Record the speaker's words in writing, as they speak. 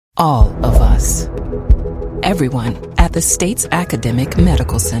All of us. Everyone at the state's academic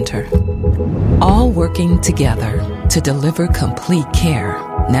medical center. All working together to deliver complete care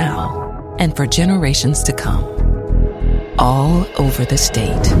now and for generations to come. All over the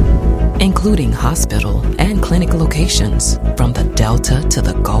state, including hospital and clinic locations from the Delta to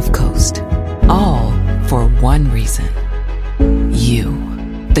the Gulf Coast. All for one reason. You,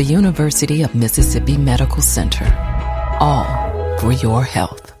 the University of Mississippi Medical Center. All for your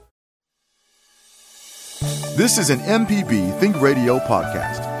health. This is an MPB Think Radio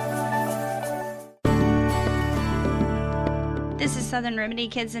podcast. This is Southern Remedy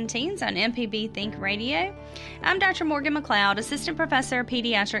Kids and Teens on MPB Think Radio. I'm Dr. Morgan McLeod, Assistant Professor of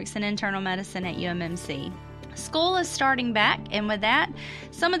Pediatrics and Internal Medicine at UMMC. School is starting back, and with that,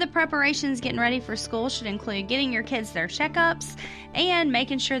 some of the preparations getting ready for school should include getting your kids their checkups and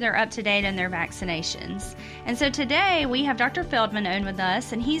making sure they're up to date on their vaccinations. And so today we have Dr. Feldman on with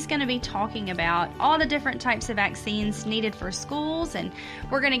us, and he's going to be talking about all the different types of vaccines needed for schools, and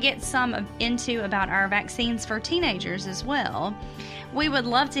we're going to get some into about our vaccines for teenagers as well. We would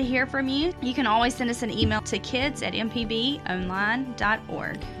love to hear from you. You can always send us an email to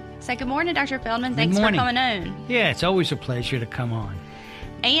kids@mpbonline.org. Say good morning, Dr. Feldman. Thanks for coming on. Yeah, it's always a pleasure to come on.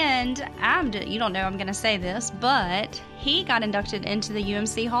 And you don't know I'm going to say this, but he got inducted into the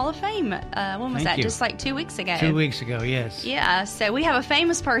UMC Hall of Fame. When was that? Just like 2 weeks ago. 2 weeks ago, yes. Yeah, so we have a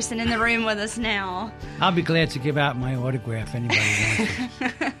famous person in the room with us now. I'll be glad to give out my autograph if anybody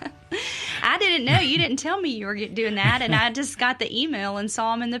wants it. I didn't know. You didn't tell me you were doing that, and I just got the email and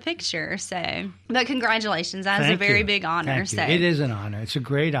saw him in the picture. But congratulations. That was a very big honor. Thank you. It is an honor. It's a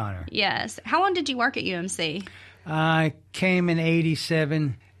great honor. Yes. How long did you work at UMC? I came in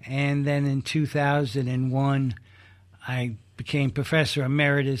 87, and then in 2001, I became professor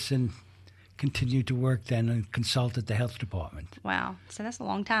emeritus and continued to work then and consult at the health department. Wow. So that's a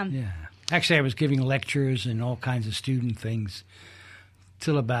long time. Yeah. Actually, I was giving lectures and all kinds of student things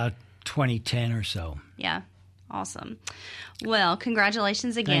till about 2010 or so. Yeah. Awesome. Well,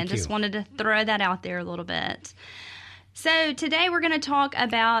 congratulations again. Thank you. Just wanted to throw that out there a little bit. So today we're going to talk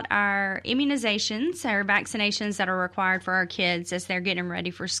about our immunizations, our vaccinations that are required for our kids as they're getting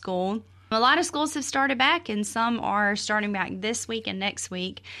ready for school. A lot of schools have started back, and some are starting back this week and next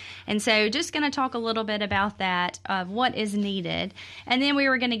week. And so just going to talk a little bit about that, of what is needed. And then we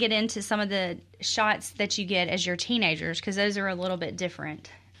were going to get into some of the shots that you get as your teenagers, because those are a little bit different.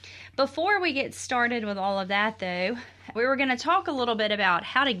 Before we get started with all of that, though, we were going to talk a little bit about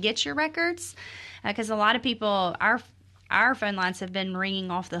how to get your records, because a lot of people, our phone lines have been ringing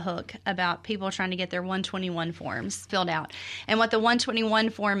off the hook about people trying to get their 121 forms filled out. And what the 121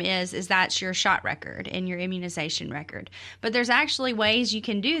 form is that's your shot record and your immunization record. But there's actually ways you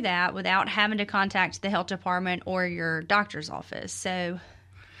can do that without having to contact the health department or your doctor's office. So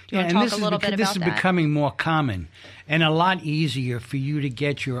do you want to talk a little bit about that? This is becoming more common and a lot easier for you to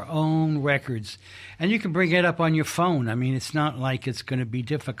get your own records. And you can bring it up on your phone. I mean, it's not like it's going to be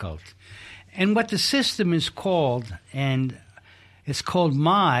difficult. And what the system is called, and it's called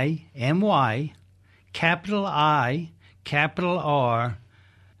My, M-Y, capital I, capital R.com,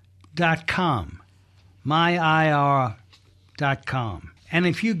 myir.com. And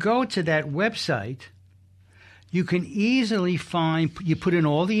if you go to that website, you can easily find, you put in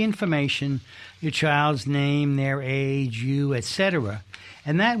all the information, your child's name, their age, you, etc.,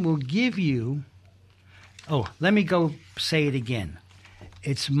 and that will give you, let me go say it again.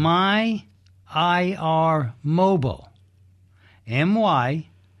 It's My IR Mobile, M-Y,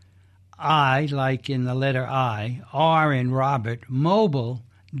 I like in the letter I, R in Robert,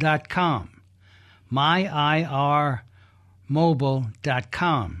 mobile.com,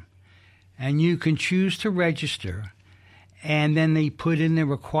 myirmobile.com. And you can choose to register, and then they put in the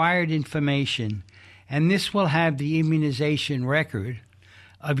required information, and this will have the immunization record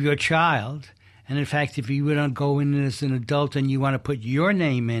of your child. And in fact, if you don't go in as an adult and you want to put your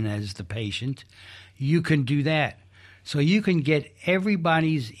name in as the patient, you can do that. So you can get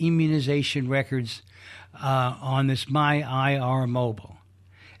everybody's immunization records on this MyIR Mobile.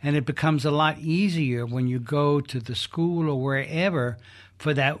 And it becomes a lot easier when you go to the school or wherever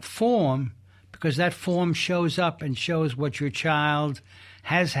for that form, because that form shows up and shows what your child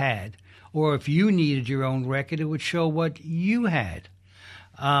has had. Or if you needed your own record, it would show what you had.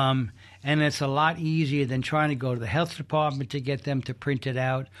 And it's a lot easier than trying to go to the health department to get them to print it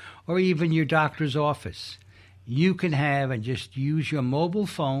out, or even your doctor's office. You can have and just use your mobile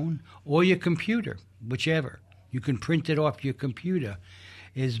phone or your computer, whichever. You can print it off your computer.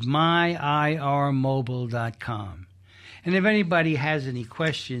 Is myirmobile.com. And if anybody has any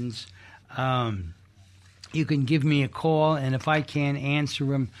questions, you can give me a call, and if I can't answer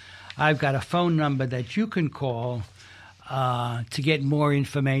them, I've got a phone number that you can call to get more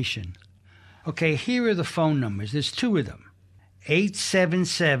information. Okay, here are the phone numbers. There's two of them.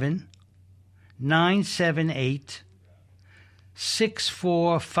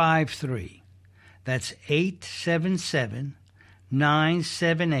 877-978-6453. That's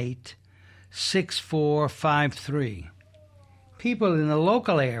 877-978-6453. People in the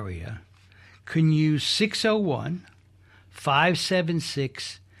local area can use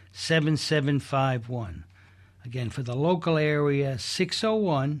 601-576-7751. Again, for the local area,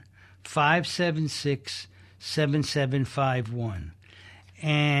 601-576-7751.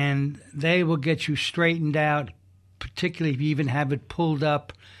 And they will get you straightened out, particularly if you even have it pulled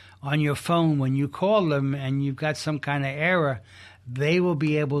up on your phone. When you call them and you've got some kind of error, they will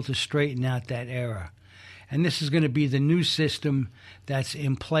be able to straighten out that error. And this is going to be the new system that's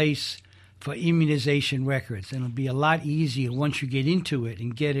in place for immunization records. And it'll be a lot easier once you get into it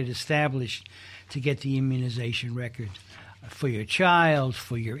and get it established to get the immunization record for your child,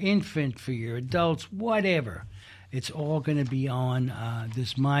 for your infant, for your adults, whatever. It's all going to be on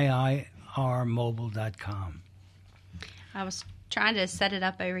this myirmobile.com. I was trying to set it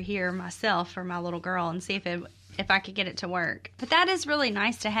up over here myself for my little girl and see if I could get it to work. But that is really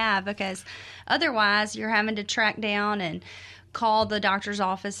nice to have, because otherwise you're having to track down and call the doctor's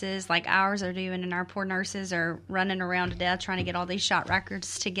offices like ours are doing, and our poor nurses are running around to death trying to get all these shot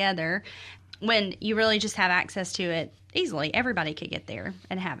records together, when you really just have access to it easily. Everybody could get there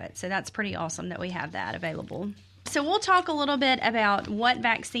and have it. So that's pretty awesome that we have that available. So we'll talk a little bit about what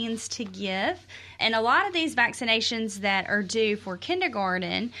vaccines to give. And a lot of these vaccinations that are due for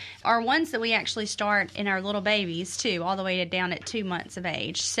kindergarten are ones that we actually start in our little babies too, all the way down at 2 months of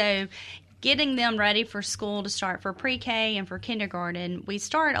age. So getting them ready for school to start for pre-K and for kindergarten, we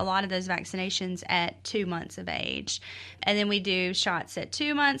start a lot of those vaccinations at 2 months of age. And then we do shots at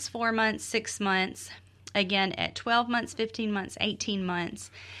 2 months, 4 months, 6 months, again at 12 months, 15 months, 18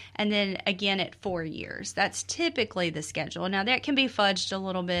 months, and then again at 4 years. That's typically the schedule. Now, that can be fudged a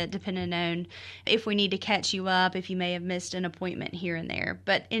little bit depending on if we need to catch you up, if you may have missed an appointment here and there.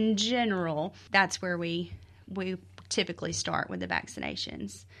 But in general, that's where we typically start with the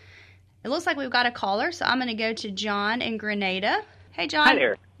vaccinations. It looks like we've got a caller, so I'm going to go to John in Grenada. Hey, John. Hi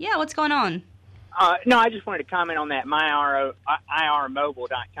there. Yeah, what's going on? No, I just wanted to comment on that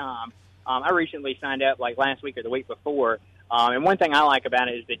myirmobile.com. I recently signed up like last week or the week before, and one thing I like about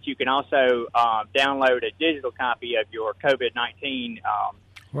it is that you can also download a digital copy of your COVID-19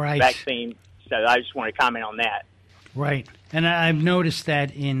 vaccine. So I just want to comment on that. Right. And I've noticed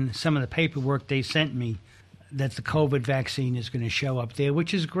that in some of the paperwork they sent me that the COVID vaccine is going to show up there,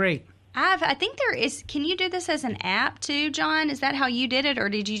 which is great. I think there is. Can you do this as an app too, John? Is that how you did it, or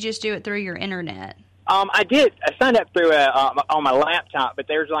did you just do it through your internet? I did. I signed up through on my laptop, but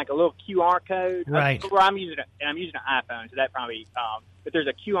there's like a little QR code. Right. I'm using an iPhone, so that probably. But there's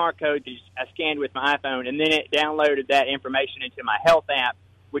a QR code that I scanned with my iPhone, and then it downloaded that information into my health app,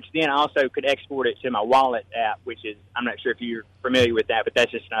 which then also could export it to my wallet app, which is, I'm not sure if you're familiar with that, but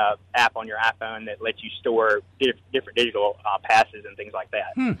that's just an app on your iPhone that lets you store different digital passes and things like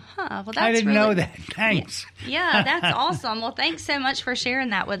that. Well, that's I didn't know that. Thanks. Yeah, that's awesome. Well, thanks so much for sharing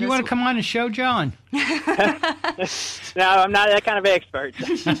that with us. You want to come on the show, John? No, I'm not that kind of expert.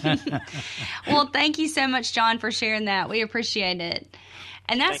 Well, thank you so much, John, for sharing that. We appreciate it.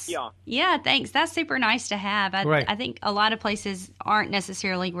 And that's, thank y'all. Yeah, thanks. That's super nice to have. Right. I think a lot of places aren't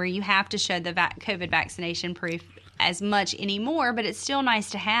necessarily where you have to show the COVID vaccination proof as much anymore, but it's still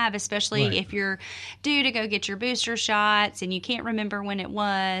nice to have, especially if you're due to go get your booster shots and you can't remember when it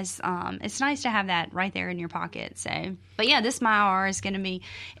was. It's nice to have that right there in your pocket. So, but yeah, this MyR is going to be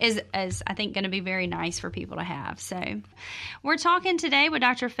is I think going to be very nice for people to have. So, we're talking today with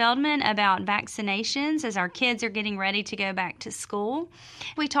Dr. Feldman about vaccinations as our kids are getting ready to go back to school.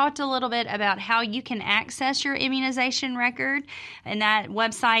 We talked a little bit about how you can access your immunization record, and that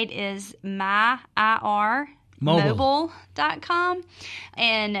website is myirmobile.com,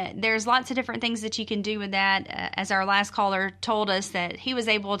 and there's lots of different things that you can do with that. As our last caller told us that he was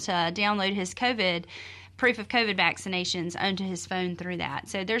able to download his proof of COVID vaccinations onto his phone through that.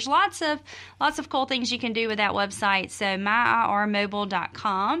 So there's lots of cool things you can do with that website. So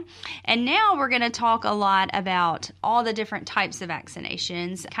myirmobile.com. And now we're going to talk a lot about all the different types of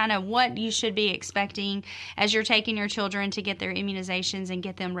vaccinations, kind of what you should be expecting as you're taking your children to get their immunizations and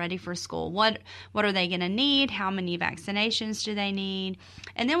get them ready for school. What are they going to need? How many vaccinations do they need?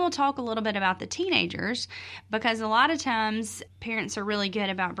 And then we'll talk a little bit about the teenagers, because a lot of times parents are really good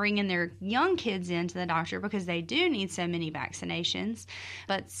about bringing their young kids into the doctor's doctor because they do need so many vaccinations.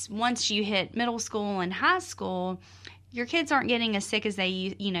 But once you hit middle school and high school, your kids aren't getting as sick as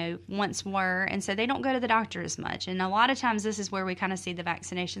they, once were, and so they don't go to the doctor as much. And a lot of times this is where we kind of see the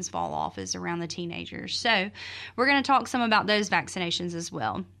vaccinations fall off, is around the teenagers. So we're going to talk some about those vaccinations as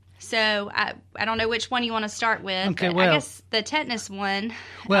well. So I don't know which one you want to start with. Okay, but well, I guess the tetanus one.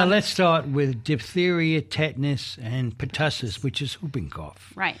 Well, let's start with diphtheria, tetanus, and pertussis, which is whooping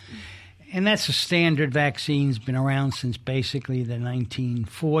cough. Right. And that's a standard vaccine. It's been around since basically the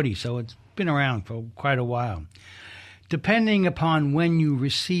 1940s, so it's been around for quite a while. Depending upon when you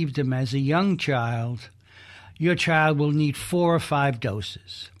received them as a young child, your child will need 4 or 5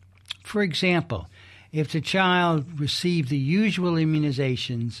 doses. For example, if the child received the usual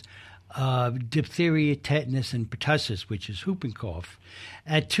immunizations of diphtheria, tetanus, and pertussis, which is whooping cough,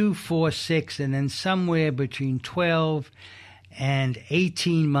 at 2, 4, 6, and then somewhere between 12 and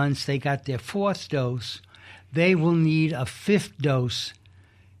 18 months they got their 4th dose, they will need a 5th dose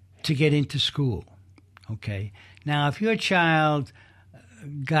to get into school. Okay? Now, if your child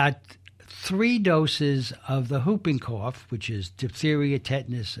got 3 doses of the whooping cough, which is diphtheria,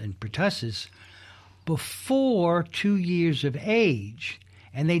 tetanus, and pertussis, before 2 years of age,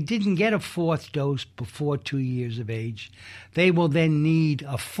 and they didn't get a 4th dose before 2 years of age, they will then need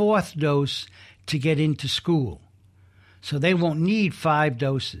a 4th dose to get into school. So they won't need 5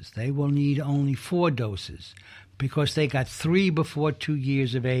 doses. They will need only 4 doses because they got 3 before 2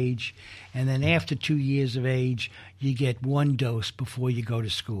 years of age, and then after 2 years of age, you get 1 dose before you go to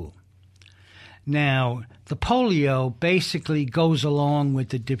school. Now, the polio basically goes along with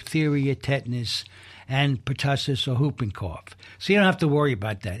the diphtheria, tetanus, and pertussis or whooping cough. So you don't have to worry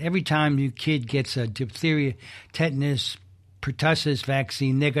about that. Every time your kid gets a diphtheria, tetanus, pertussis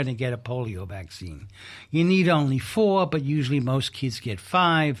vaccine, they're going to get a polio vaccine. You need only 4, but usually most kids get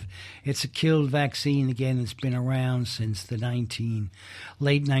 5. It's a killed vaccine. Again, it's been around since the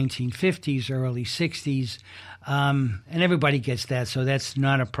late 1950s, early 60s, and everybody gets that, so that's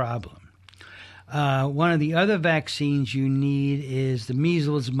not a problem. One of the other vaccines you need is the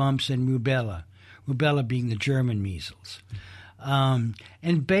measles, mumps, and rubella being the German measles.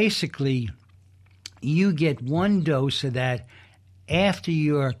 And basically, you get 1 dose of that after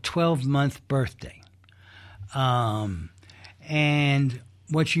your 12-month birthday. And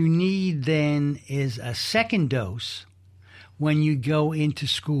what you need then is a 2nd dose when you go into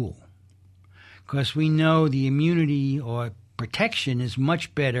school, because we know the immunity or protection is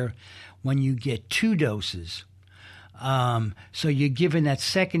much better when you get 2 doses. So you're given that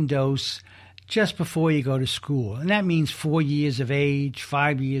 2nd dose just before you go to school. And that means 4 years of age,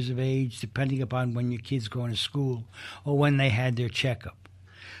 5 years of age, depending upon when your kid's going to school or when they had their checkup.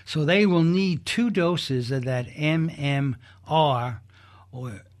 So they will need 2 doses of that MMR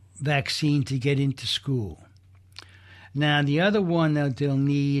or vaccine to get into school. Now, the other one that they'll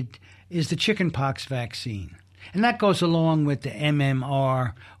need is the chickenpox vaccine. And that goes along with the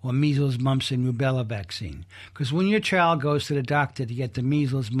MMR or measles, mumps, and rubella vaccine. Because when your child goes to the doctor to get the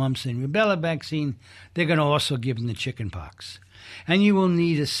measles, mumps, and rubella vaccine, they're going to also give them the chickenpox. And you will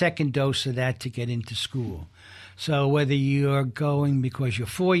need a 2nd dose of that to get into school. So whether you're going because you're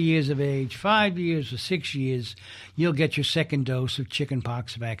 4 years of age, 5 years, or 6 years, you'll get your 2nd dose of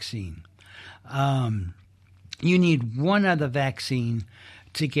chickenpox vaccine. You need 1 other vaccine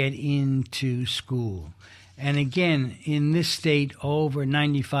to get into school. And again, in this state, over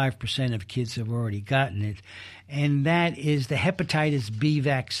 95% of kids have already gotten it, and that is the hepatitis B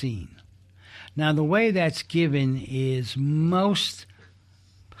vaccine. Now, the way that's given is most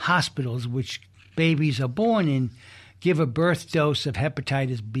hospitals, which babies are born in, give a birth dose of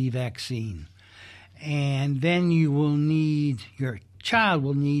hepatitis B vaccine. And then your child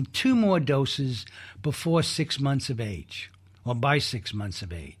will need 2 more doses before 6 months of age, or by 6 months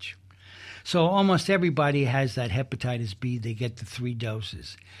of age. So almost everybody has that hepatitis B. They get the 3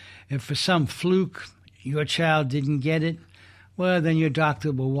 doses. If for some fluke your child didn't get it, well, then your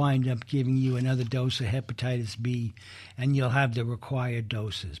doctor will wind up giving you another dose of hepatitis B, and you'll have the required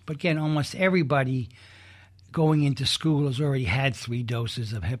doses. But again, almost everybody going into school has already had 3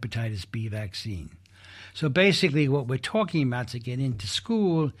 doses of hepatitis B vaccine. So basically what we're talking about to get into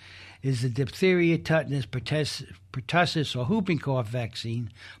school is the diphtheria, tetanus, pertussis, or whooping cough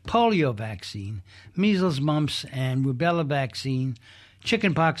vaccine, polio vaccine, measles, mumps, and rubella vaccine,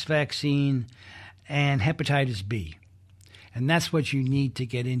 chickenpox vaccine, and hepatitis B. And that's what you need to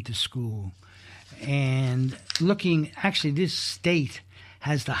get into school. And actually this state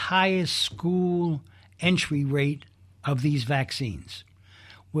has the highest school entry rate of these vaccines.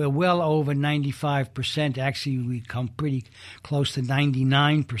 We're well over 95%. Actually, we come pretty close to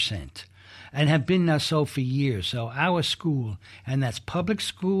 99%. and have been so for years. So our school, and that's public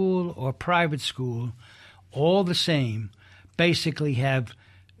school or private school, all the same, basically have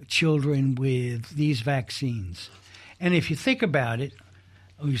children with these vaccines. And if you think about it,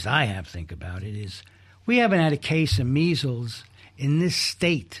 at least I have to think about it, is we haven't had a case of measles in this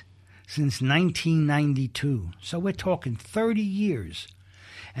state since 1992. So we're talking 30 years.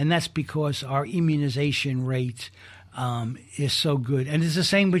 And that's because our immunization rate is so good. And it's the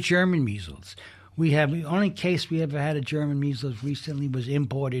same with German measles. The only case we ever had of German measles recently was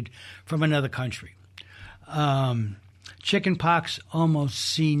imported from another country. Chicken pox, almost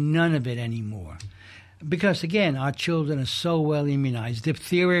see none of it anymore. Because, again, our children are so well immunized.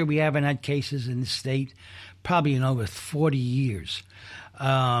 Diphtheria, we haven't had cases in the state probably in over 40 years.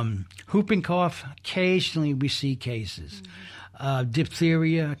 Whooping cough, occasionally we see cases.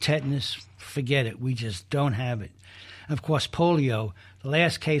 Diphtheria, tetanus, forget it. We just don't have it. Of course, polio. The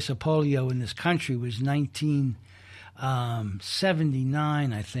last case of polio in this country was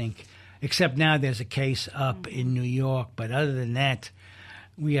 1979, I think. Except now there's a case up in New York. But other than that,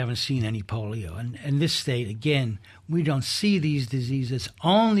 we haven't seen any polio. And in this state, again, we don't see these diseases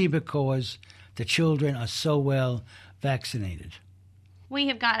only because the children are so well vaccinated. We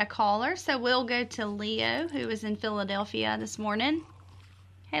have got a caller, so we'll go to Leo, who is in Philadelphia this morning.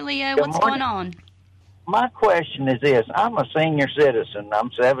 Hey, Leo, what's going on? My question is this. I'm a senior citizen.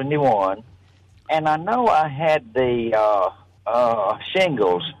 I'm 71, and I know I had the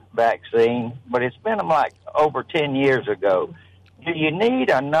shingles vaccine, but it's been like over 10 years ago. Do you need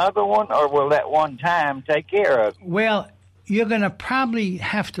another one, or will that one time take care of it? Well, you're going to probably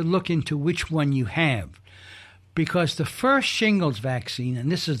have to look into which one you have, because the first shingles vaccine,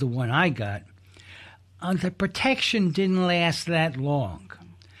 and this is the one I got, the protection didn't last that long.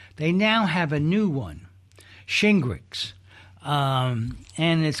 They now have a new one, Shingrix, and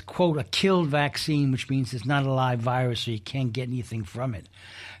it's, quote, a killed vaccine, which means it's not a live virus, so you can't get anything from it.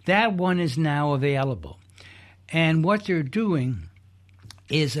 That one is now available. And what they're doing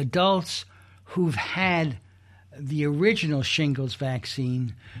is adults who've had the original shingles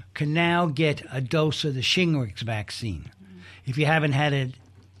vaccine can now get a dose of the Shingrix vaccine. If you haven't had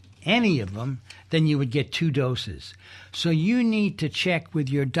any of them, then you would get 2 doses. So you need to check with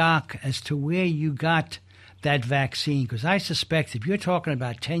your doc as to where you got that vaccine, because I suspect if you're talking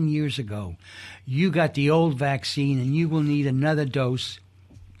about 10 years ago, you got the old vaccine and you will need another dose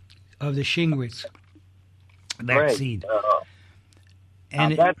of the Shingrix vaccine.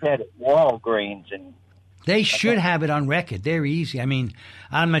 And I got that at Walgreens, and they should have it on record. They're easy. I mean,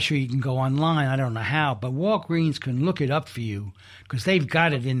 I'm not sure you can go online. I don't know how, but Walgreens can look it up for you because they've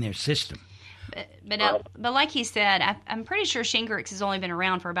got it in their system. But like he said, I'm pretty sure Shingrix has only been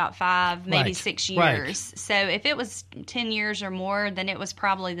around for about 5, maybe 6 years. Right. So if it was 10 years or more, then it was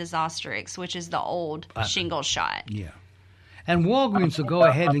probably the Zostrix, which is the old shingles shot. Yeah. And Walgreens will go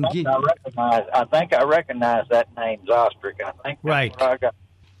ahead and get. I think I recognize that name, Zostrix. I think right. Where I got.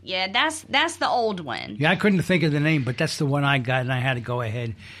 Yeah, that's the old one. Yeah, I couldn't think of the name, but that's the one I got, and I had to go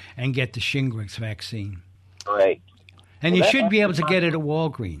ahead and get the Shingrix vaccine. Great. And you should be able to get it at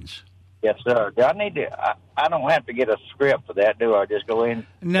Walgreens. Yes, sir. Do I need to? I don't have to get a script for that, do I? Just go in?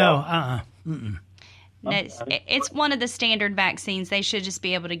 No, No, it's one of the standard vaccines they should just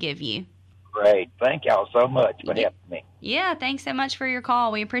be able to give you. Great. Thank y'all so much for helping me. Yeah, thanks so much for your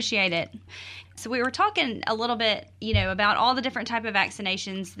call. We appreciate it. So we were talking a little bit, about all the different type of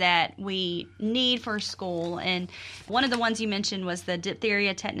vaccinations that we need for school. And one of the ones you mentioned was the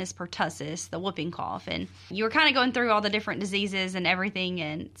diphtheria, tetanus, pertussis, the whooping cough. And you were kind of going through all the different diseases and everything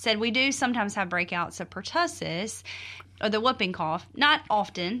and said we do sometimes have breakouts of pertussis or the whooping cough. Not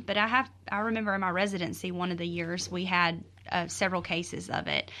often, but I remember in my residency one of the years we had several cases of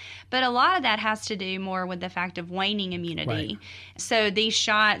it. But a lot of that has to do more with the fact of waning immunity. Right. So these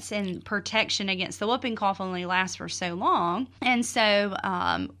shots and protection against the whooping cough only last for so long. And so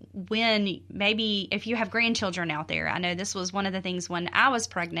when maybe if you have grandchildren out there, I know this was one of the things when I was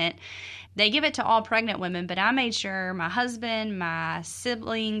pregnant, they give it to all pregnant women, but I made sure my husband, my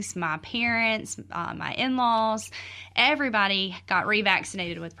siblings, my parents, my in-laws, everybody got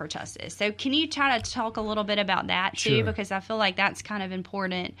revaccinated with pertussis. So can you try to talk a little bit about that too? Sure. Because I feel like that's kind of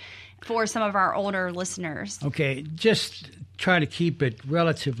important for some of our older listeners. Okay, just try to keep it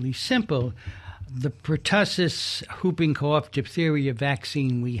relatively simple. The pertussis, whooping cough, diphtheria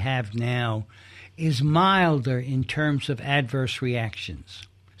vaccine we have now is milder in terms of adverse reactions.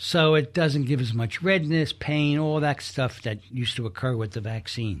 So it doesn't give as much redness, pain, all that stuff that used to occur with the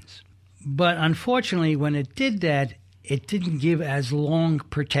vaccines. But unfortunately, when it did that, it didn't give as long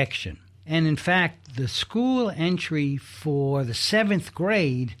protection. And in fact, the school entry for the 7th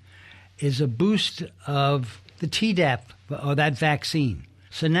grade is a boost of the Tdap, or that vaccine.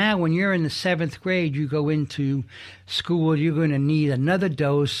 So now when you're in the 7th grade, you go into school, you're going to need another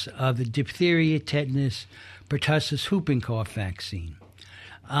dose of the diphtheria, tetanus, pertussis, whooping cough vaccine.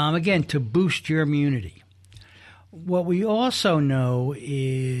 Again, to boost your immunity. What we also know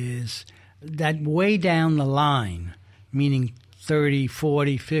is that way down the line, meaning 30,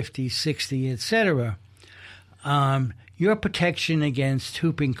 40, 50, 60, etc., your protection against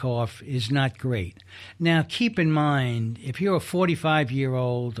whooping cough is not great. Now, keep in mind, if you're a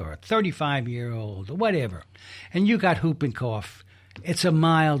 45-year-old or a 35-year-old or whatever, and you got whooping cough, it's a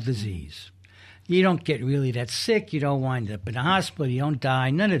mild disease. You don't get really that sick. You don't wind up in a hospital. You don't die.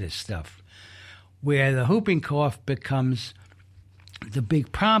 None of this stuff. Where the whooping cough becomes the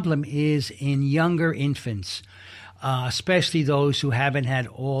big problem is in younger infants, especially those who haven't had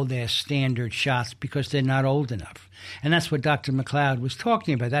all their standard shots because they're not old enough. And that's what Dr. McLeod was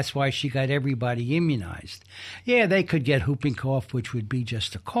talking about. That's why she got everybody immunized. Yeah, they could get whooping cough, which would be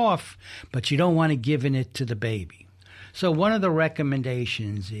just a cough, but you don't want to give it to the baby. So one of the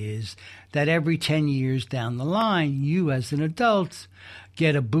recommendations is that every 10 years down the line, you as an adult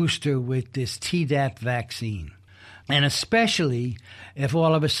get a booster with this Tdap vaccine. And especially if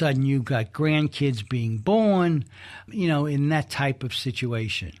all of a sudden you've got grandkids being born, in that type of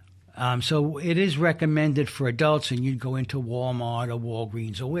situation. So it is recommended for adults, and you'd go into Walmart or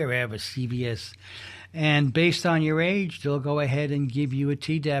Walgreens or wherever, CVS, and based on your age, they'll go ahead and give you a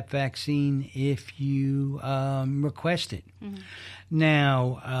Tdap vaccine if you request it. Mm-hmm.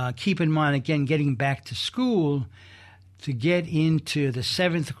 Now, keep in mind, again, getting back to school, to get into the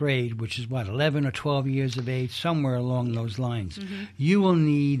 7th grade, which is 11 or 12 years of age, somewhere along those lines, you will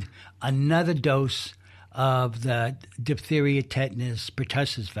need another dose of the diphtheria, tetanus,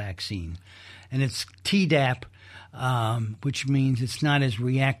 pertussis vaccine. And it's Tdap, which means it's not as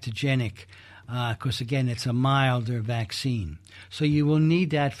reactogenic, because, again, it's a milder vaccine. So you will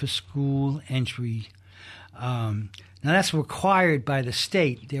need that for school entry. Now, that's required by the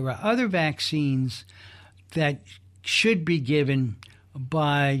state. There are other vaccines that should be given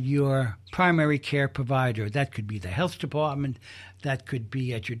by your primary care provider. That could be the health department. That could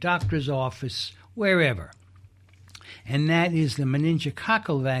be at your doctor's office, wherever. And that is the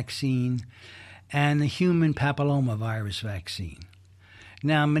meningococcal vaccine and the human papillomavirus vaccine.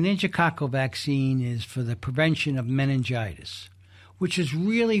 Now, meningococcal vaccine is for the prevention of meningitis, which is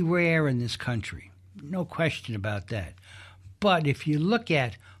really rare in this country. No question about that. But if you look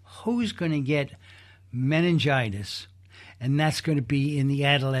at who's going to get meningitis, and that's going to be in the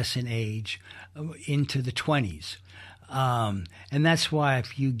adolescent age into the 20s. And that's why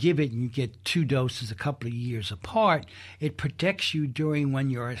if you give it and you get 2 doses a couple of years apart, it protects you during when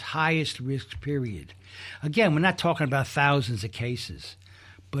you're at highest risk period. Again, we're not talking about thousands of cases.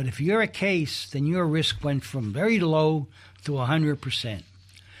 But if you're a case, then your risk went from very low to 100%.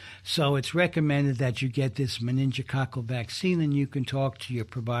 So it's recommended that you get this meningococcal vaccine, and you can talk to your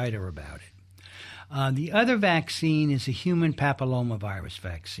provider about it. The other vaccine is a human papillomavirus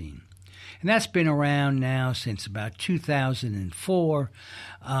vaccine. And that's been around now since about 2004.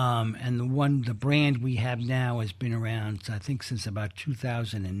 And the brand we have now has been around, I think, since about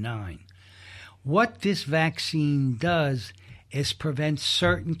 2009. What this vaccine does is prevent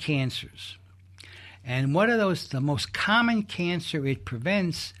certain cancers. And what are those? The most common cancer it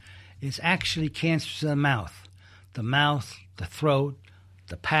prevents is actually cancers of the mouth, the throat,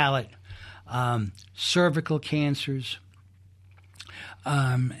 the palate, cervical cancers,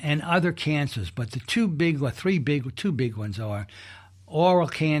 and other cancers. But the two big ones are oral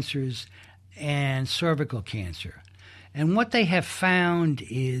cancers and cervical cancer. And what they have found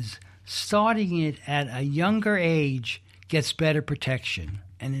is starting it at a younger age gets better protection.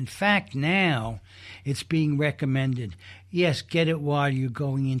 And in fact, now it's being recommended, yes, get it while you're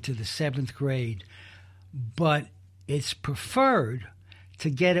going into the 7th grade, but it's preferred to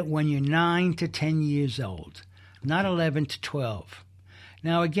get it when you're 9 to 10 years old, not 11 to 12.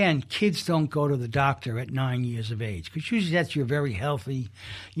 Now, again, kids don't go to the doctor at 9 years of age, because usually that's you're very healthy.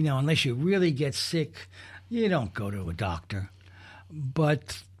 Unless you really get sick, you don't go to a doctor.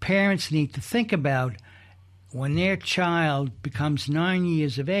 But parents need to think about when their child becomes 9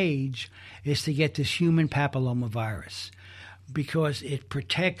 years of age is to get this human papillomavirus, because it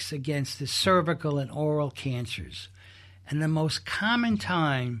protects against the cervical and oral cancers. And the most common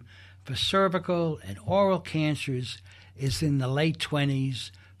time for cervical and oral cancers is in the late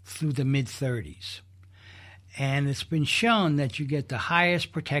 20s through the mid-30s. And it's been shown that you get the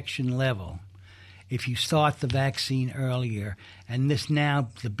highest protection level if you start the vaccine earlier. And this now,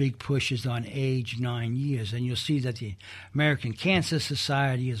 the big push is on age 9 years. And you'll see that the American Cancer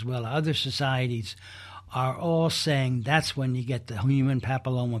Society, as well as other societies, are all saying that's when you get the human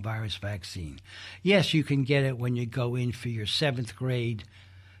papillomavirus vaccine. Yes, you can get it when you go in for your 7th grade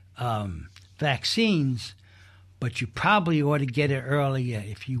vaccines, but you probably ought to get it earlier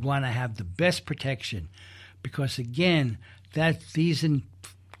if you want to have the best protection, because again, these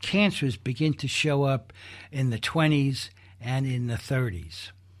cancers begin to show up in the 20s and in the 30s.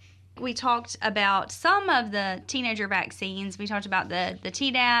 We talked about some of the teenager vaccines. We talked about the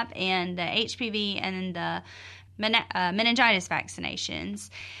Tdap and the HPV and the meningitis vaccinations.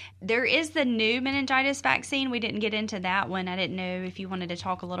 There is the new meningitis vaccine. We didn't get into that one. I didn't know if you wanted to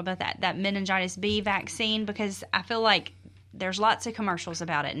talk a little bit about that meningitis B vaccine, because I feel like there's lots of commercials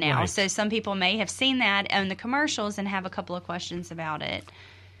about it now. Right. So some people may have seen that on the commercials and have a couple of questions about it.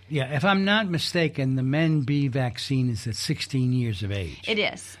 Yeah, if I'm not mistaken, the Men B vaccine is at 16 years of age. It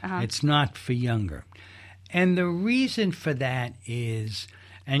is. It's not for younger. And the reason for that is,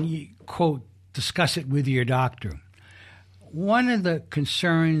 and you quote, discuss it with your doctor. One of the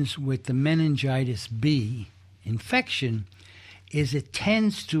concerns with the meningitis B infection is it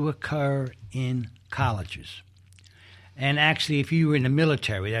tends to occur in colleges. And actually, if you were in the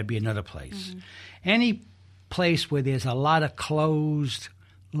military, that'd be another place. Mm-hmm. Any place where there's a lot of closed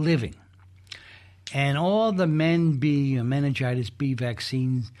living. And all the Men B or meningitis B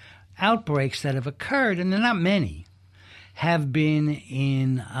vaccine outbreaks that have occurred, and they're not many, have been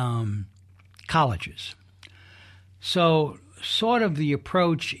in colleges. So sort of the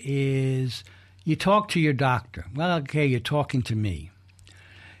approach is you talk to your doctor. Well, okay, you're talking to me.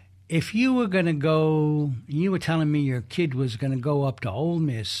 If you were going to go, you were telling me your kid was going to go up to Ole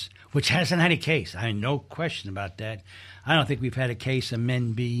Miss, which hasn't had a case. I mean, no question about that. I don't think we've had a case of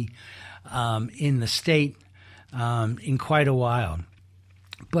Men B in the state in quite a while.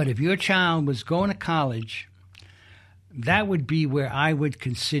 But if your child was going to college, that would be where I would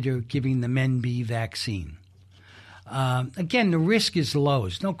consider giving the Men B vaccine. Again, the risk is low.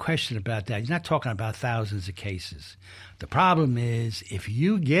 There's no question about that. You're not talking about thousands of cases. The problem is if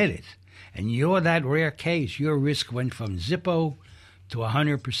you get it and you're that rare case, your risk went from zippo to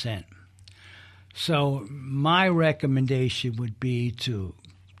 100%. So my recommendation would be to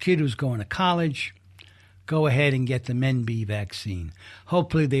kid who's going to college, go ahead and get the Men B vaccine.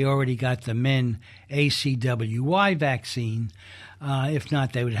 Hopefully they already got the Men ACWY vaccine. If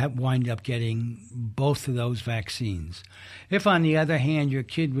not, they would wind up getting both of those vaccines. If, on the other hand, your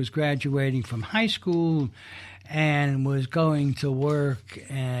kid was graduating from high school and was going to work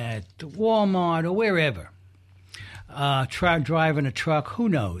at Walmart or wherever, driving a truck, who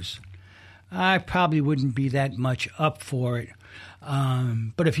knows? I probably wouldn't be that much up for it.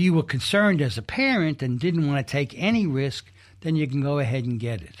 But if you were concerned as a parent and didn't want to take any risk, then you can go ahead and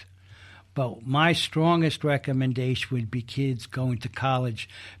get it. But my strongest recommendation would be kids going to college,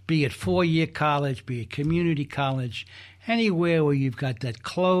 be it 4-year college, be it community college, anywhere where you've got that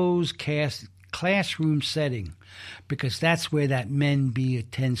closed classroom setting, because that's where that Men B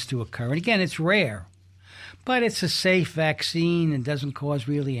tends to occur. And again, it's rare, but it's a safe vaccine and doesn't cause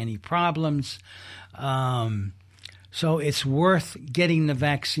really any problems. So it's worth getting the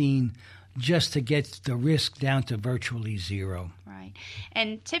vaccine just to get the risk down to virtually zero. Right.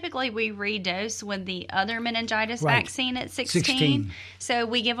 And typically we redose with the other meningitis Right. vaccine at 16. So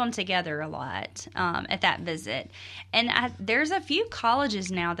we give them together a lot at that visit. And there's a few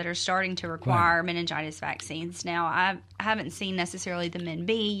colleges now that are starting to require meningitis vaccines. Now, I haven't seen necessarily the Men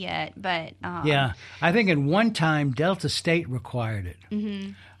B yet, but... yeah. I think at one time Delta State required it.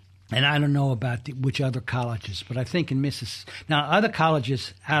 Mm-hmm. And I don't know about which other colleges, but I think in Mississippi... Now, other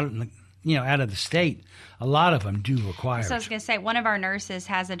colleges out of the state, a lot of them do require So I was going to say, one of our nurses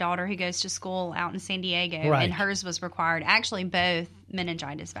has a daughter who goes to school out in San Diego, Right. and hers was required, actually both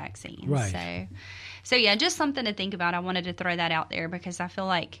meningitis vaccines. Right. So yeah, just something to think about. I wanted to throw that out there because I feel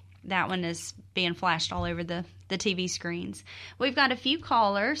like that one is being flashed all over the TV screens. We've got a few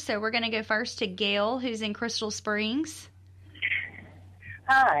callers, so we're going to go first to Gail, who's in Crystal Springs.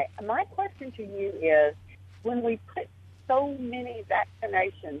 Hi. My question to you is, when we put so many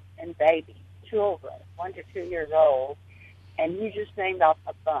vaccinations in baby children, 1 to 2 years old, and you just named off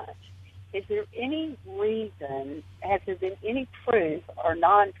a bunch, is there any reason, has there been any proof or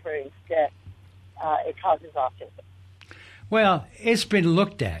non-proof that it causes autism? Well, it's been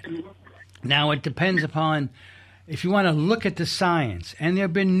looked at. Now, it depends upon if you want to look at the science, and there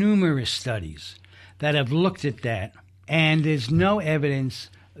have been numerous studies that have looked at that, and there's no evidence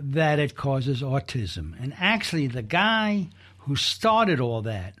that it causes autism. And actually, the guy who started all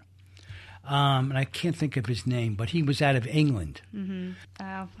that and I can't think of his name, but he was out of England.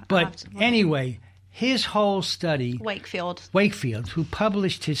 Oh, But anyway, his whole study, Wakefield, who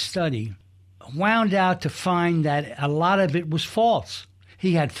published his study, wound out to find that a lot of it was false.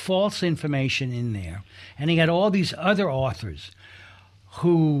 He had false information in there, and he had all these other authors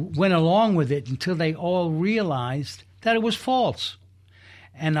who went along with it until they all realized that it was false.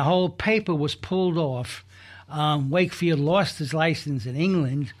 And the whole paper was pulled off. Wakefield lost his license in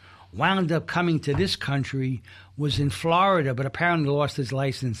England, wound up coming to this country, was in Florida, but apparently lost his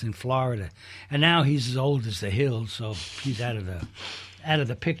license in Florida. And now he's as old as the hills, so he's out of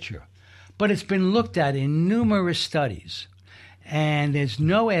the picture. But it's been looked at in numerous studies, and there's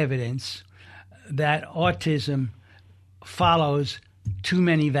no evidence that autism follows too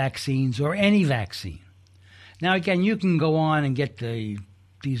many vaccines or any vaccine. Now, again, you can go on and get these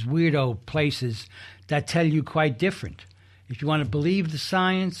weirdo places that tell you quite different. If you want to believe the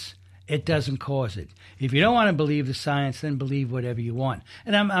science, it doesn't cause it. If you don't want to believe the science, then believe whatever you want.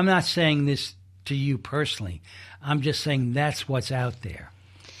 And I'm not saying this to you personally. I'm just saying that's what's out there.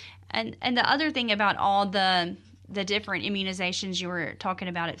 And the other thing about all the different immunizations you were talking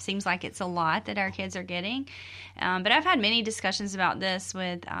about, it seems like it's a lot that our kids are getting. But I've had many discussions about this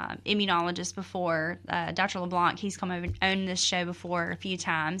with immunologists before. Dr. LeBlanc, he's come over on this show before a few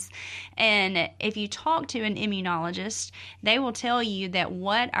times. And if you talk to an immunologist, they will tell you that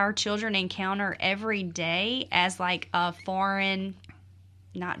what our children encounter every day as like a foreign,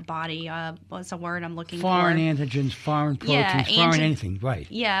 not body, what's the word I'm looking foreign for? Antigens, foreign proteins, foreign anything, right.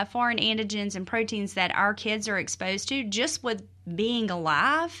 Yeah, foreign antigens and proteins that our kids are exposed to just with being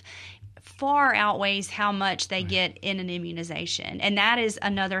alive far outweighs how much they get in an immunization. And that is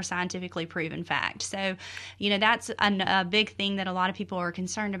another scientifically proven fact. So, that's a big thing that a lot of people are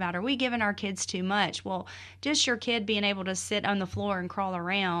concerned about. Are we giving our kids too much? Well, just your kid being able to sit on the floor and crawl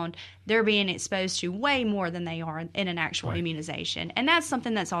around, they're being exposed to way more than they are in an actual immunization. And that's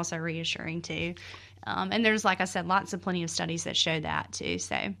something that's also reassuring too. And there's, like I said, plenty of studies that show that too.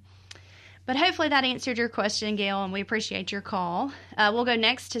 So, but hopefully that answered your question, Gail, and we appreciate your call. We'll go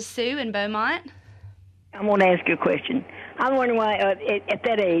next to Sue in Beaumont. I'm going to ask you a question. I'm wondering why, at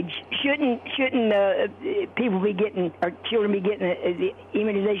that age, shouldn't people be getting, or children be getting the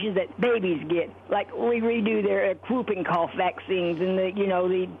immunizations that babies get? Like we redo their whooping cough vaccines and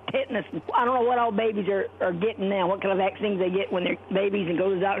the tetanus. I don't know what all babies are getting now. What kind of vaccines they get when they're babies and go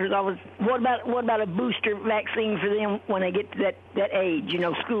to the doctor's office? What about a booster vaccine for them when they get to that age?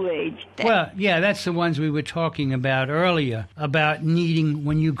 School age. Well, yeah, that's the ones we were talking about earlier about needing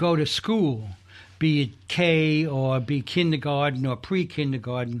when you go to school. Be it K or be kindergarten or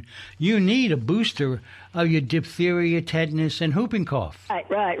pre-kindergarten, you need a booster of your diphtheria, tetanus, and whooping cough.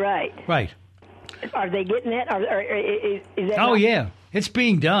 Right. Are they getting that? Is that? Oh, yeah. It's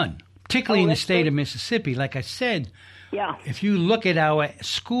being done, particularly in the state of Mississippi. Like I said, if you look at our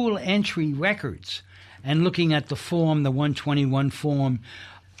school entry records and looking at the form, the 121 form,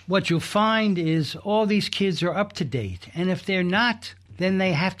 what you'll find is all these kids are up to date. And if they're not, then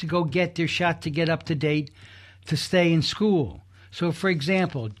they have to go get their shot to get up to date to stay in school. So, for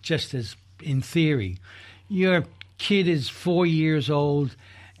example, just as in theory, your kid is 4 years old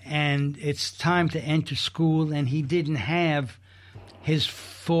and it's time to enter school and he didn't have his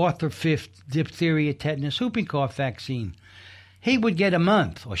 4th or 5th diphtheria, tetanus, whooping cough vaccine. He would get a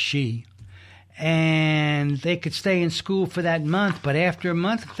month, or she, and they could stay in school for that month. But after a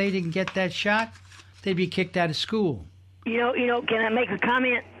month, if they didn't get that shot, they'd be kicked out of school. Can I make a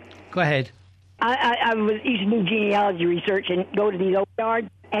comment? Go ahead. I used to do genealogy research and go to these old yards,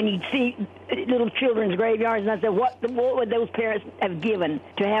 and you'd see little children's graveyards, and I said, what would those parents have given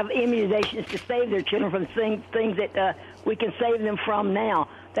to have immunizations to save their children from things that we can save them from now?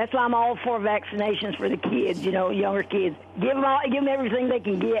 That's why I'm all for vaccinations for the kids, younger kids. Give them everything they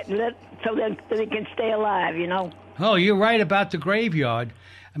can get so that they can stay alive, Oh, you're right about the graveyard.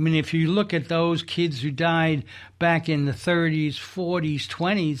 I mean, if you look at those kids who died back in the 30s, 40s,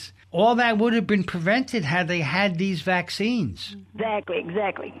 20s, all that would have been prevented had they had these vaccines.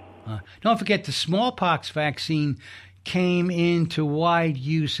 Exactly. Don't forget the smallpox vaccine came into wide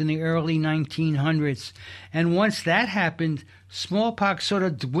use in the early 1900s. And once that happened, smallpox sort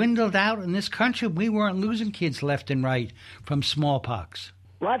of dwindled out in this country. We weren't losing kids left and right from smallpox.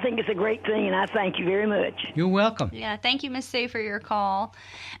 Well, I think it's a great thing, and I thank you very much. You're welcome. Yeah, thank you, Miss Sue, for your call.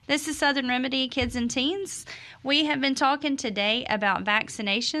 This is Southern Remedy Kids and Teens. We have been talking today about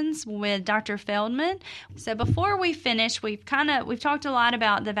vaccinations with Dr. Feldman. So before we finish, we've talked a lot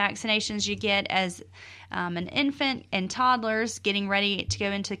about the vaccinations you get as an infant and toddlers getting ready to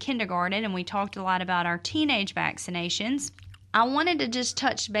go into kindergarten, and we talked a lot about our teenage vaccinations. I wanted to just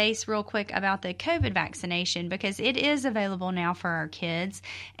touch base real quick about the COVID vaccination because it is available now for our kids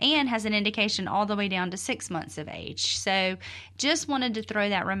and has an indication all the way down to 6 months of age. So just wanted to throw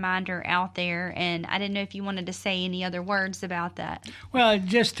that reminder out there, and I didn't know if you wanted to say any other words about that. Well,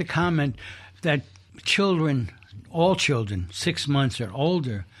 just to comment that children, all children, 6 months or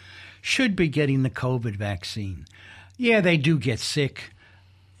older, should be getting the COVID vaccine. Yeah, they do get sick.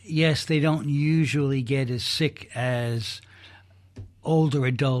 Yes, they don't usually get as sick as older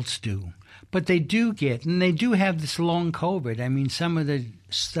adults do, but they do get, and they do have this long COVID. I mean, some of the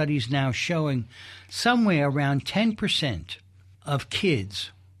studies now showing somewhere around 10% of kids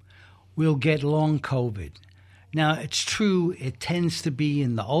will get long COVID. Now, it's true, it tends to be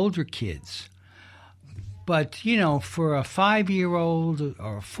in the older kids, but, you know, for a 5-year-old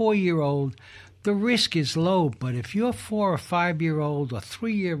or a 4-year-old, the risk is low. But if your 4 or 5-year-old or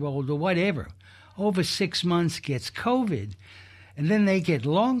 3-year-old or whatever over 6 months gets COVID, and then they get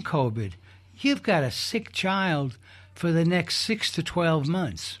long COVID, you've got a sick child for the next 6 to 12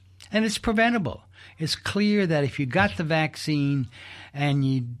 months. And it's preventable. It's clear that if you got the vaccine and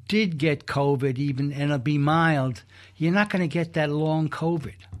you did get COVID, even, and it'll be mild, you're not going to get that long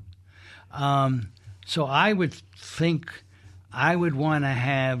COVID. So I would think I would want to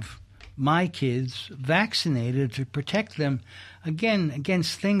have my kids vaccinated to protect them, again,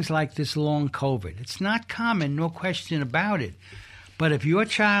 against things like this long COVID. It's not common, no question about it. But if your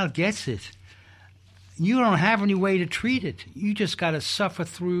child gets it, you don't have any way to treat it. You just got to suffer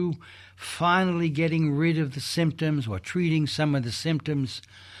through finally getting rid of the symptoms or treating some of the symptoms.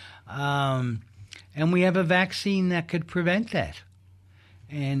 And we have a vaccine that could prevent that.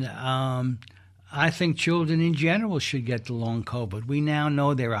 And I think children in general should get the long COVID. We now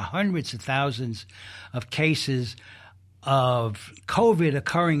know there are hundreds of thousands of cases of COVID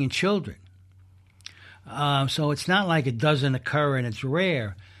occurring in children. So it's not like it doesn't occur and it's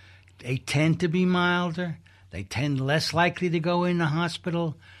rare. They tend to be milder. They tend less likely to go in the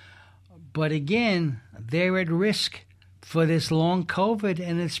hospital. But again, they're at risk for this long COVID,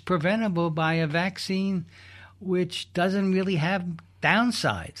 and it's preventable by a vaccine which doesn't really have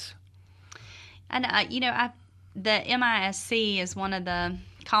downsides. And, the MIS-C is one of the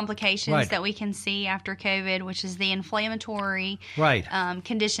complications that we can see after COVID, which is the inflammatory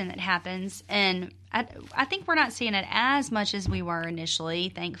condition that happens. And I think we're not seeing it as much as we were initially,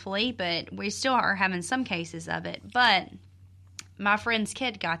 thankfully, but we still are having some cases of it. But my friend's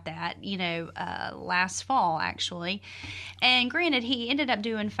kid got that, last fall, actually. And granted, he ended up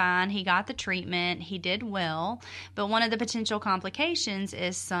doing fine. He got the treatment. He did well. But one of the potential complications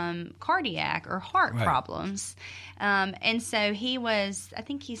is some cardiac or heart problems. And so he was, I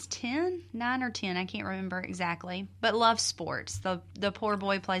think he's 9 or 10, I can't remember exactly, but loves sports. The poor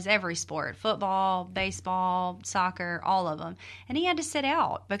boy plays every sport, football, baseball, soccer, all of them. And he had to sit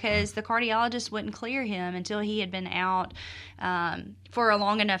out because the cardiologist wouldn't clear him until he had been out for a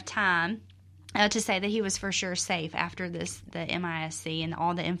long enough time to say that he was for sure safe after the MIS-C and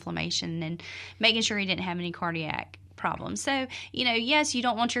all the inflammation and making sure he didn't have any cardiac problems. So, yes, you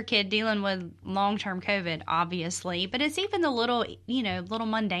don't want your kid dealing with long-term COVID, obviously, but it's even the little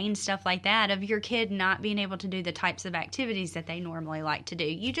mundane stuff like that of your kid not being able to do the types of activities that they normally like to do.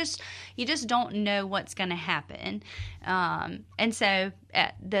 You just don't know what's going to happen. And so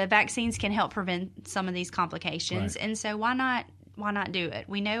the vaccines can help prevent some of these complications. And so why not do it?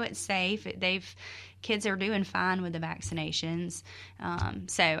 We know it's safe. Kids are doing fine with the vaccinations.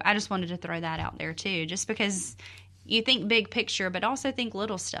 So I just wanted to throw that out there too, just because you think big picture, but also think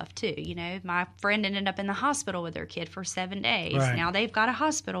little stuff too. My friend ended up in the hospital with their kid for 7 days. Now they've got a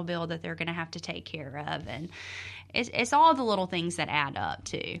hospital bill that they're going to have to take care of. And it's all the little things that add up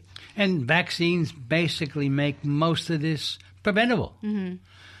too. And vaccines basically make most of this preventable.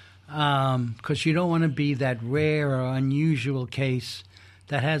 Because you don't want to be that rare or unusual case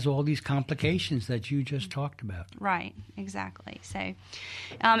that has all these complications that you just talked about. Right, exactly. So,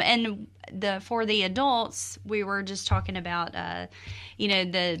 and for the adults, we were just talking about,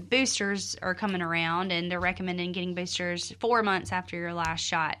 the boosters are coming around, and they're recommending getting boosters 4 months after your last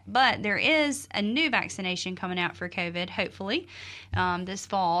shot. But there is a new vaccination coming out for COVID, hopefully, this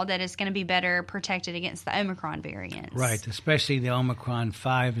fall, that is going to be better protected against the Omicron variants. Right, especially the Omicron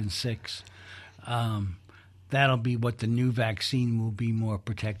 5 and 6. That'll be what the new vaccine will be more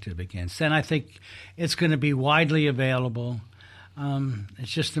protective against. And I think it's going to be widely available. It's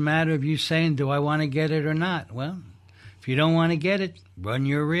just a matter of you saying, do I want to get it or not? Well, if you don't want to get it, run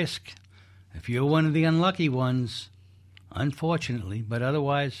your risk. If you're one of the unlucky ones, unfortunately, but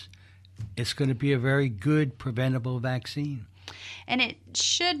otherwise, it's going to be a very good preventable vaccine. And it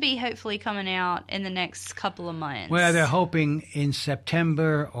should be hopefully coming out in the next couple of months. Well, they're hoping in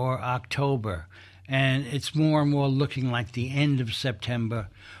September or October. And it's more and more looking like the end of September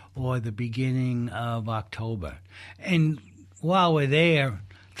or the beginning of October. And while we're there,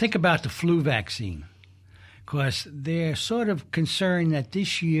 think about the flu vaccine. Because they're sort of concerned that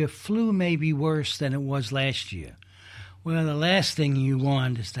this year flu may be worse than it was last year. Well, the last thing you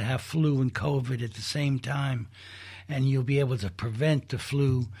want is to have flu and COVID at the same time, and you'll be able to prevent the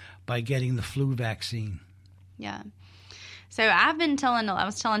flu by getting the flu vaccine. Yeah. So I've been telling a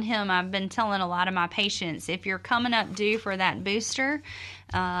lot of my patients, if you're coming up due for that booster,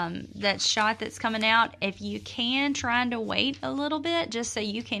 that shot that's coming out, if you can, trying to wait a little bit just so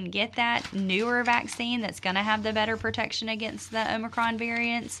you can get that newer vaccine that's going to have the better protection against the Omicron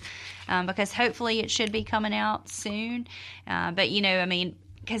variants, because hopefully it should be coming out soon. But,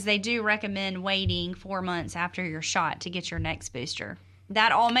 because they do recommend waiting 4 months after your shot to get your next booster.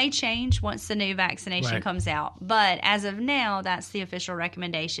 That all may change once the new vaccination comes out. But as of now, that's the official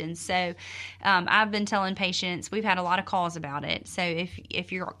recommendation. So I've been telling patients, we've had a lot of calls about it. So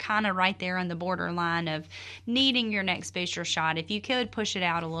if you're kind of right there on the borderline of needing your next booster shot, if you could push it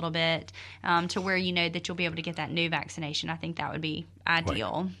out a little bit to where you know that you'll be able to get that new vaccination, I think that would be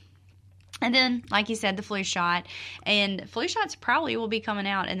ideal. Right. And then, like you said, the flu shot. And flu shots probably will be coming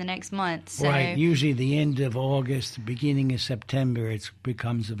out in the next month. So. Right. Usually the end of August, beginning of September, it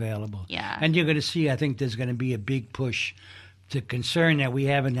becomes available. Yeah. And you're going to see, I think there's going to be a big push. The concern that we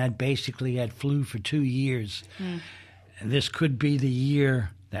haven't had flu for 2 years. And this could be the year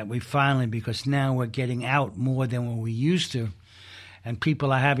that we finally, because now we're getting out more than what we used to. And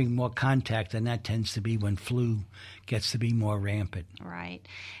people are having more contact, and that tends to be when flu gets to be more rampant. Right.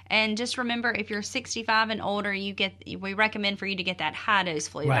 And just remember, if you're 65 and older, we recommend for you to get that high-dose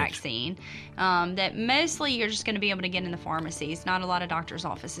flu vaccine that mostly you're just going to be able to get in the pharmacies. Not a lot of doctors'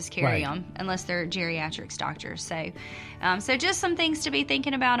 offices carry them unless they're geriatrics doctors. So just some things to be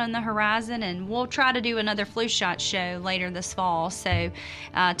thinking about on the horizon, and we'll try to do another flu shot show later this fall. So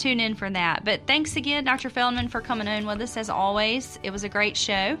tune in for that. But thanks again, Dr. Feldman, for coming on with us as always. It was a great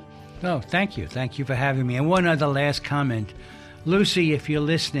show. Oh, thank you. Thank you for having me. And one other last comment. Lucy, if you're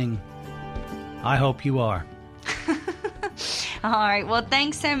listening, I hope you are. All right. Well,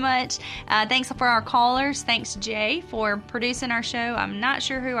 thanks so much. Thanks for our callers. Thanks, Jay, for producing our show. I'm not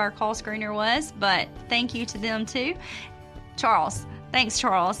sure who our call screener was, but thank you to them, too. Charles. Thanks,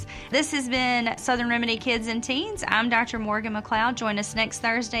 Charles. This has been Southern Remedy Kids and Teens. I'm Dr. Morgan McLeod. Join us next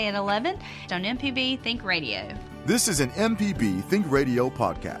Thursday at 11 on MPB Think Radio. This is an MPB Think Radio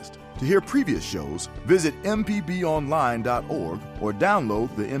podcast. To hear previous shows, visit mpbonline.org or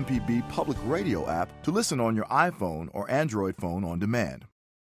download the MPB Public Radio app to listen on your iPhone or Android phone on demand.